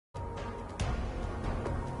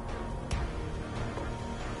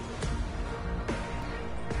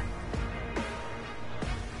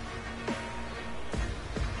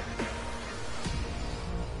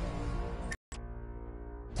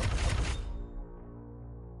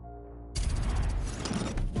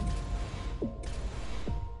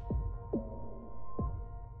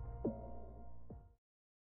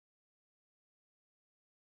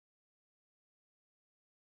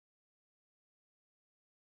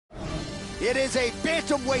It is a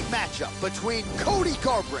bantamweight matchup between Cody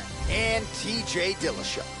Garbrandt and TJ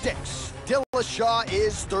Dillashaw. Dillashaw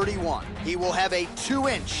is 31. He will have a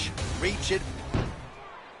 2-inch reach advantage.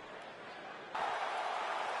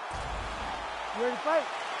 You ready to fight?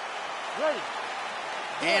 Ready.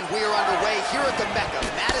 And we are underway here at the Mecca,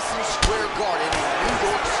 Madison Square Garden in New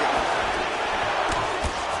York City.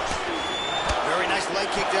 Very nice leg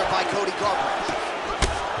kick there by Cody Garbrandt.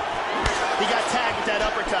 He got tagged with that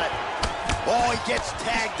uppercut. Oh, he gets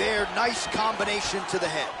tagged there. Nice combination to the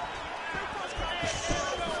head.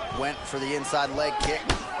 Went for the inside leg kick.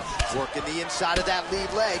 Working the inside of that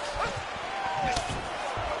lead leg.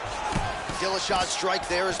 Dillashaw's strike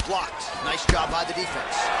there is blocked. Nice job by the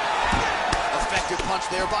defense. Effective punch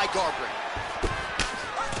there by Garbrandt.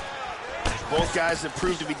 Both guys have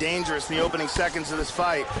proved to be dangerous in the opening seconds of this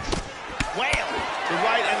fight. Wham! The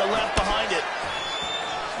right and the left behind it.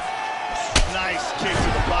 Nice kick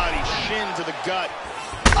to the body, shin to the gut.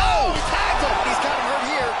 Oh, he tagged him. He's got him hurt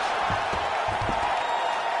here.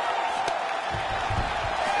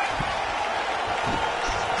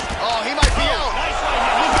 Oh, he might be out. Nice right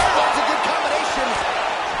hand. That's a good combination.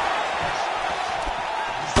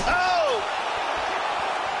 Oh!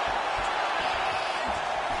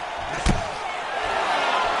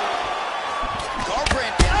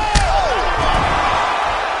 Garbrandt. Oh!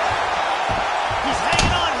 He's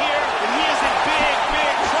hanging on here, and he is in big,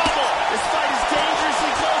 big trouble. This fight is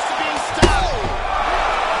dangerously close to being stopped.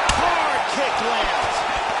 Hard kick lands.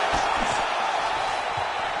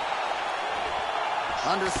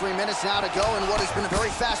 Under 3 minutes now to go in what has been a very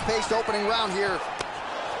fast-paced opening round here.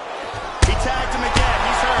 He tagged him again.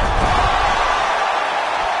 He's hurt.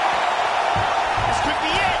 This could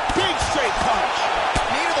be it. Big straight punch.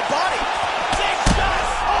 Knee to the body. Big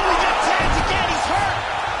shots. Oh, he got tagged again. He's hurt.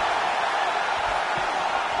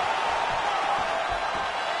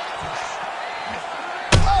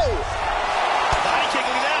 Oh! Body kick,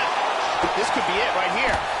 look at that. This could be it right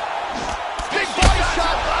here. Big body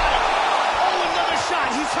shot. Oh, another shot.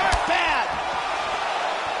 He's hurt bad.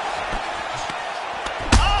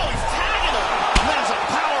 Oh, he's tagging him. That is a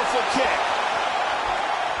powerful kick.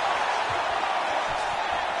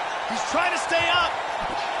 He's trying to stay up.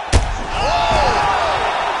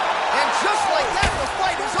 And just like that, the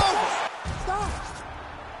fight is over. Stop.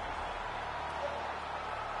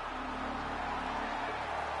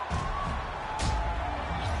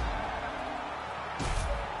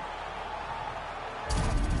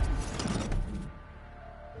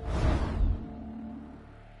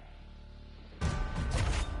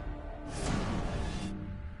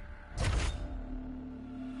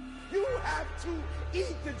 You have to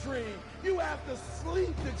eat the dream. You have to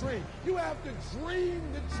sleep the dream. You have to dream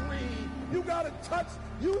the dream. You gotta touch,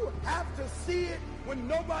 you have to see it when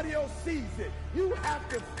nobody else sees it. You have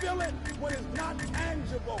to feel it when it's not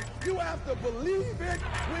tangible. You have to believe it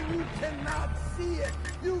when you cannot see it.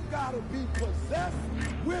 You gotta be possessed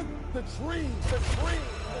with the dream, the dream.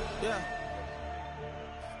 Yeah.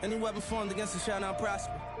 Any weapon formed against us shall not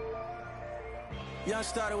prosper. Young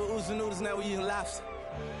started with oozing noodles, now we eating lobster.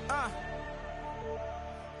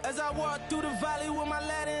 As I walk through the valley with my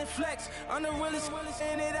ladder and flex, I'm the realest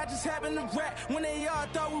in it, I just happened to rap. When they all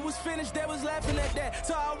thought we was finished, they was laughing at that.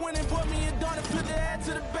 So I went and bought me a daughter, put the head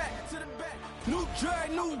to the back. New drag,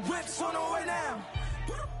 new whips on the way down.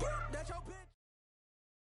 That's your bitch.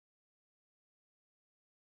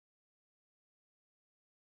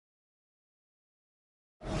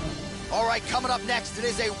 All right, coming up next, it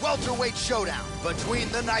is a welterweight showdown between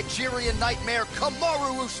the Nigerian Nightmare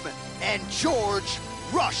Kamaru Usman and George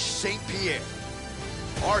Rush St. Pierre.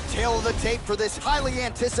 Our tale of the tape for this highly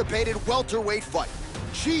anticipated welterweight fight.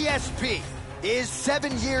 GSP is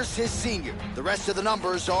 7 years his senior. The rest of the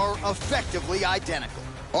numbers are effectively identical.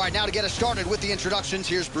 All right, now to get us started with the introductions,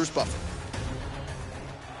 here's Bruce Buffer.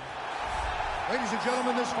 Ladies and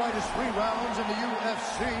gentlemen, this fight is 3 rounds in the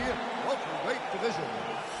UFC welterweight division.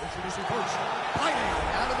 Introducing first, fighting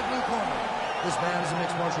out of the blue corner. This man is a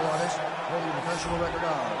mixed martial artist, holding a professional record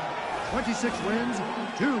of 26 wins,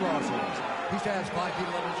 2 losses. He stands 5 feet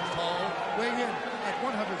 11 inches tall, weighing in at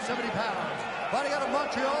 170 pounds. Fighting out of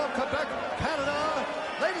Montreal, Quebec, Canada.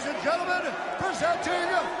 Ladies and gentlemen,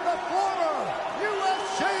 presenting the former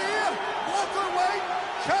UFC welterweight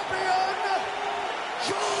champion,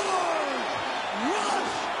 George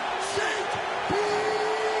Rush St. Pierre.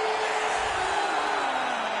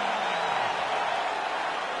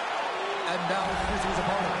 And now introducing his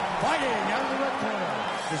opponent, fighting out of the red corner.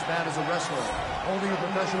 This man is a wrestler, holding a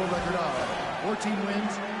professional record of 14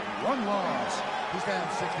 wins, 1 loss. He stands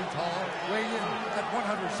 6 feet tall, weighing in at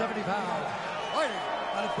 170 pounds. Fighting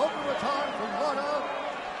out of Boca Raton from Florida,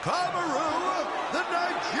 Kamaru, the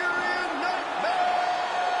Nigerian Nightmare,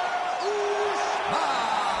 Usman.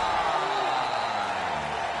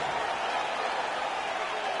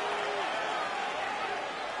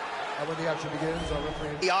 And when the action begins, our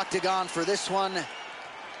referee... The octagon for this one. Here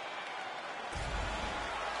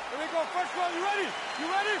we go, first round, you ready? You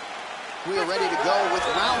ready? We are ready to go with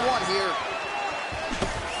round one here.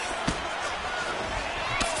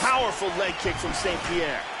 Powerful leg kick from St.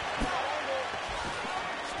 Pierre.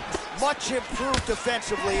 Much improved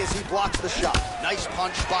defensively as he blocks the shot. Nice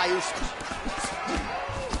punch by Usman.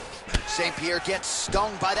 St. Pierre gets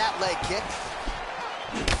stung by that leg kick.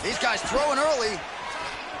 These guys throwing early.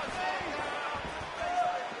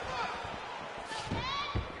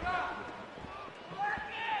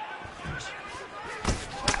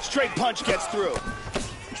 Straight punch gets through.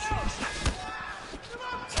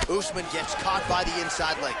 Usman gets caught by the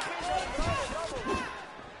inside leg kick.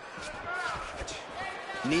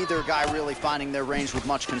 Neither guy really finding their range with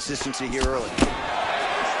much consistency here early.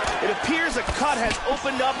 It appears a cut has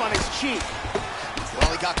opened up on his cheek.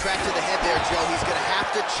 Well, he got cracked to the head there, Joe. He's going to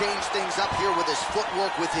have to change things up here with his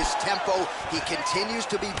footwork, with his tempo. He continues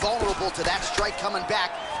to be vulnerable to that strike coming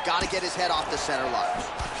back. Got to get his head off the center line.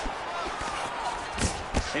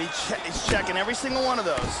 And he's checking every single one of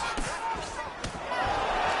those.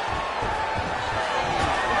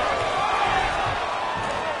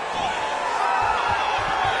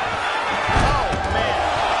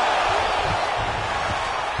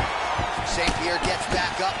 St. Pierre gets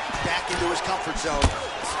back up, back into his comfort zone.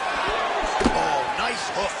 Oh, nice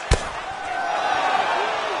hook.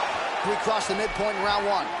 We cross the midpoint in round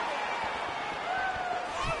one.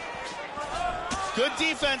 Good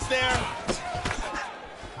defense there.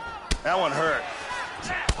 That one hurt.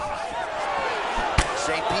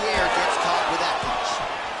 St. Pierre gets caught with that punch.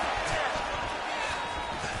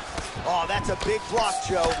 Oh, that's a big block,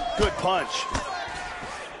 Joe. Good punch.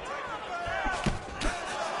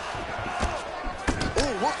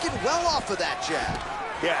 Working well off of that jab.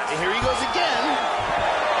 Yeah, and here he goes again.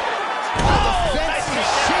 Oh, the fence is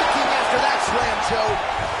shaking after that slam, Joe.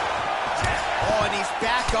 Oh, and he's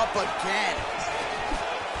back up again.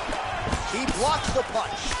 He blocks the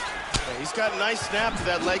punch. Yeah, he's got a nice snap to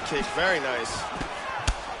that leg kick. Very nice.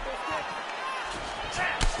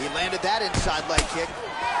 He landed that inside leg kick.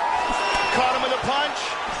 Caught him with a punch.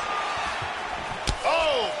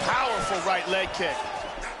 Oh, powerful right leg kick.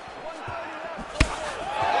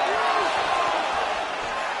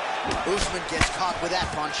 Usman gets caught with that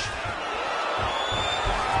punch.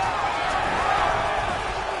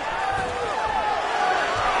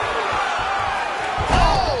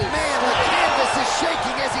 Oh, man, the canvas is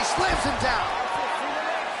shaking as he slams him down.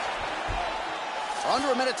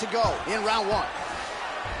 Under a minute to go in round one.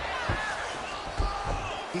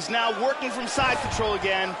 He's now working from side control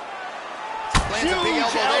again. Lands a big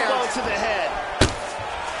elbow there. Elbow to the head.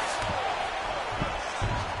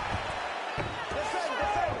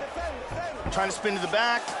 Trying to spin to the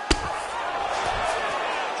back.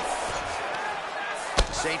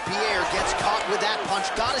 St. Pierre gets caught with that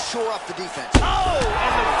punch. Got to shore up the defense. Oh,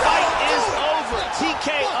 and the fight is over.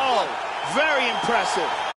 TKO. Very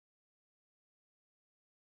impressive.